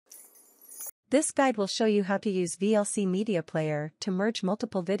This guide will show you how to use VLC Media Player to merge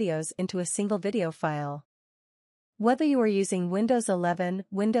multiple videos into a single video file. Whether you are using Windows 11,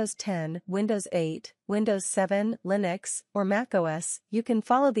 Windows 10, Windows 8, Windows 7, Linux, or macOS, you can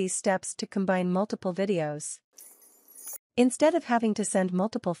follow these steps to combine multiple videos. Instead of having to send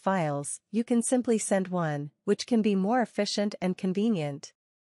multiple files, you can simply send one, which can be more efficient and convenient.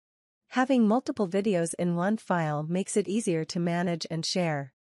 Having multiple videos in one file makes it easier to manage and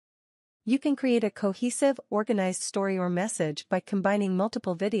share. You can create a cohesive, organized story or message by combining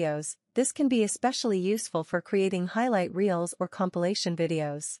multiple videos. This can be especially useful for creating highlight reels or compilation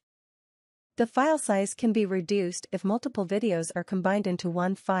videos. The file size can be reduced if multiple videos are combined into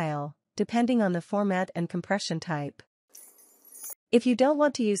one file, depending on the format and compression type. If you don't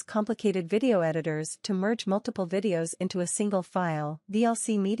want to use complicated video editors to merge multiple videos into a single file,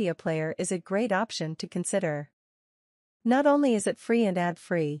 VLC Media Player is a great option to consider. Not only is it free and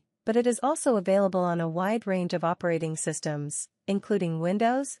ad-free, but it is also available on a wide range of operating systems, including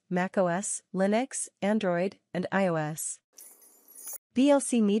Windows, macOS, Linux, Android, and iOS.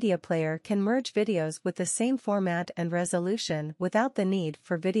 VLC Media Player can merge videos with the same format and resolution without the need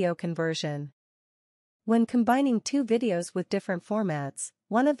for video conversion. When combining two videos with different formats,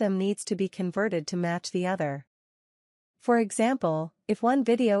 one of them needs to be converted to match the other. For example, if one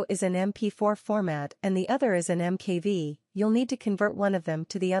video is in MP4 format and the other is in MKV, you'll need to convert one of them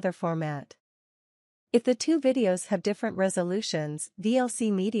to the other format. If the two videos have different resolutions,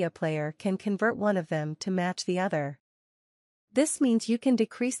 VLC Media Player can convert one of them to match the other. This means you can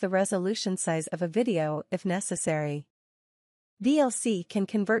decrease the resolution size of a video if necessary. VLC can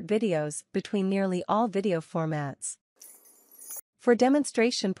convert videos between nearly all video formats. For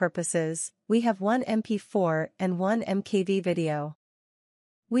demonstration purposes, we have one MP4 and one MKV video.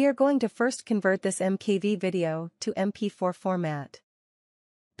 We are going to first convert this MKV video to MP4 format.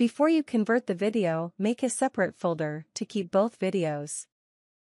 Before you convert the video, make a separate folder to keep both videos.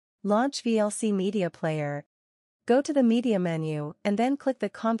 Launch VLC Media Player. Go to the Media menu and then click the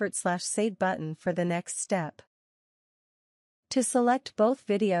Convert/Save button for the next step. To select both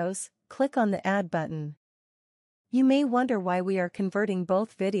videos, click on the Add button. You may wonder why we are converting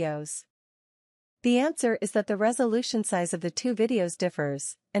both videos. The answer is that the resolution size of the two videos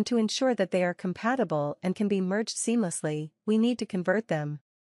differs, and to ensure that they are compatible and can be merged seamlessly, we need to convert them.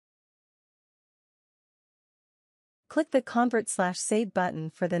 Click the Convert/Save button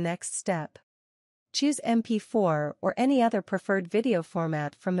for the next step. Choose MP4 or any other preferred video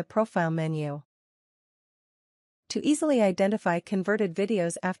format from the Profile menu. To easily identify converted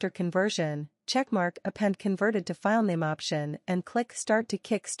videos after conversion, checkmark Append Converted to Filename option and click Start to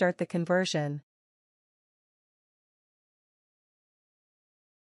kickstart the conversion.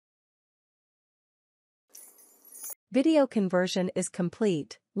 Video conversion is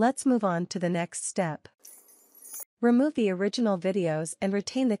complete. Let's move on to the next step. Remove the original videos and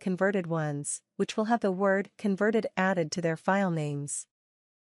retain the converted ones, which will have the word converted added to their file names.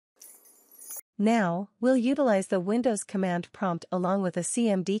 Now, we'll utilize the Windows command prompt along with a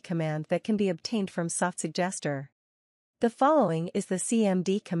CMD command that can be obtained from SoftSuggester. The following is the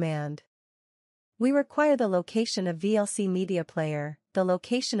CMD command. We require the location of VLC Media Player, the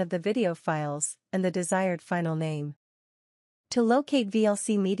location of the video files, and the desired final name. To locate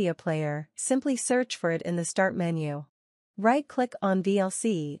VLC Media Player, simply search for it in the Start menu. Right-click on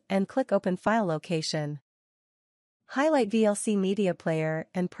VLC and click Open File Location. Highlight VLC Media Player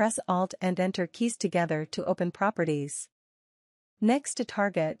and press Alt and Enter keys together to open Properties. Next to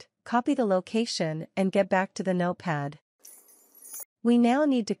Target, copy the location and get back to the notepad. We now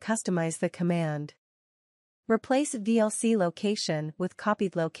need to customize the command. Replace VLC location with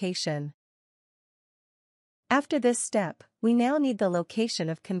copied location. After this step, we now need the location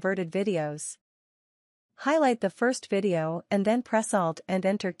of converted videos. Highlight the first video and then press Alt and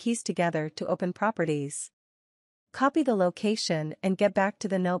Enter keys together to open Properties. Copy the location and get back to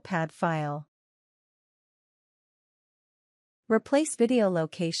the notepad file. Replace video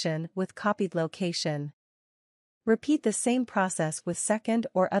location with copied location. Repeat the same process with second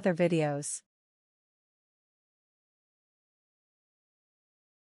or other videos.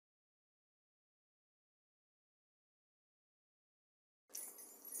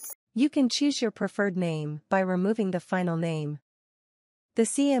 You can choose your preferred name by removing the final name. The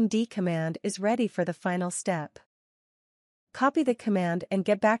CMD command is ready for the final step. Copy the command and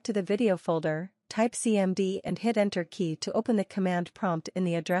get back to the video folder, type CMD and hit Enter key to open the command prompt in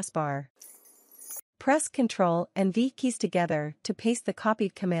the address bar. Press Ctrl and V keys together to paste the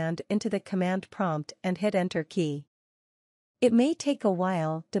copied command into the command prompt and hit Enter key. It may take a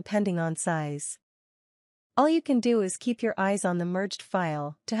while depending on size. All you can do is keep your eyes on the merged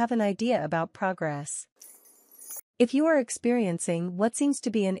file to have an idea about progress. If you are experiencing what seems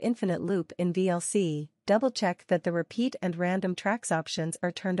to be an infinite loop in VLC, double-check that the repeat and random tracks options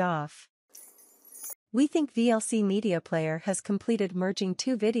are turned off. We think VLC Media Player has completed merging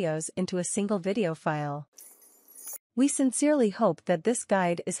 2 videos into a single video file. We sincerely hope that this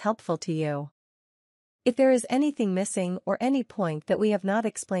guide is helpful to you. If there is anything missing or any point that we have not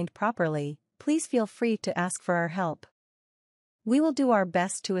explained properly, please feel free to ask for our help. We will do our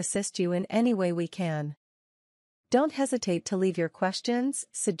best to assist you in any way we can. Don't hesitate to leave your questions,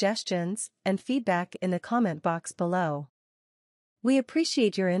 suggestions, and feedback in the comment box below. We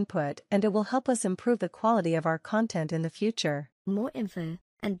appreciate your input and it will help us improve the quality of our content in the future. More info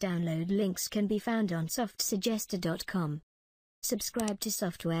and download links can be found on softsuggester.com. Subscribe to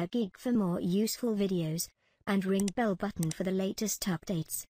Software Geek for more useful videos, and ring bell button for the latest updates.